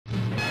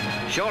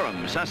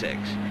Shoreham, Sussex.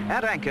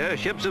 At anchor,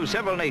 ships of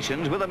several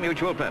nations with a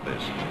mutual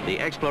purpose, the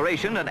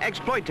exploration and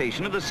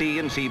exploitation of the sea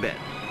and seabed.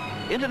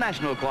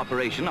 International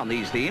cooperation on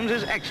these themes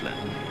is excellent,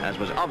 as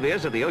was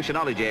obvious at the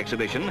Oceanology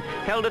Exhibition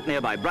held at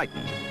nearby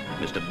Brighton.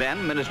 Mr.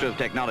 Benn, Minister of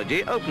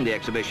Technology, opened the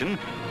exhibition,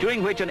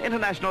 during which an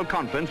international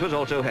conference was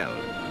also held.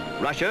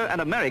 Russia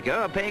and America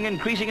are paying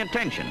increasing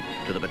attention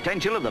to the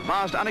potential of the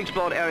vast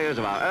unexplored areas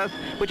of our Earth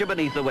which are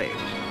beneath the waves.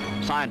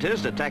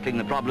 Scientists are tackling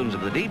the problems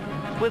of the deep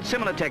with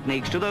similar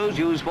techniques to those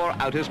used for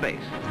outer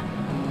space.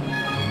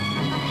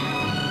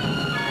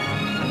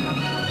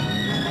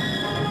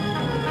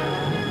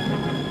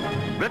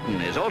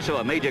 Britain is also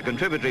a major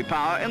contributory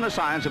power in the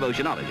science of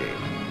oceanology.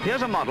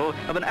 Here's a model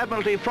of an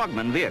Admiralty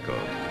frogmen vehicle.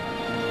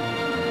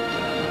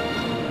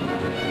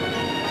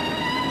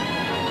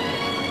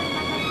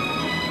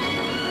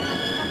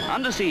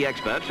 Undersea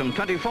experts from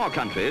 24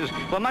 countries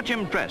were much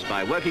impressed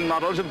by working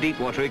models of deep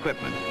water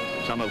equipment,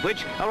 some of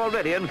which are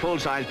already in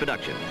full-size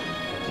production.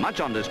 Much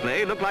on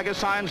display look like a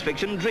science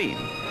fiction dream,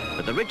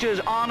 but the riches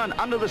on and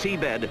under the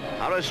seabed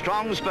are a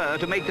strong spur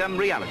to make them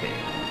reality.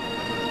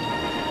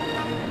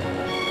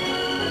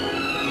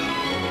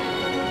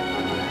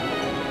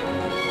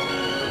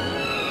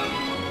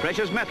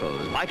 Precious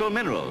metals, vital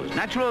minerals,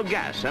 natural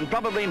gas, and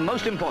probably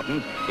most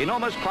important,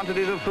 enormous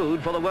quantities of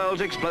food for the world's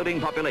exploding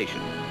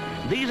population.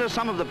 These are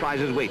some of the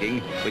prizes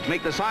waiting, which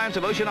make the science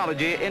of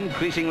oceanology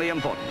increasingly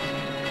important.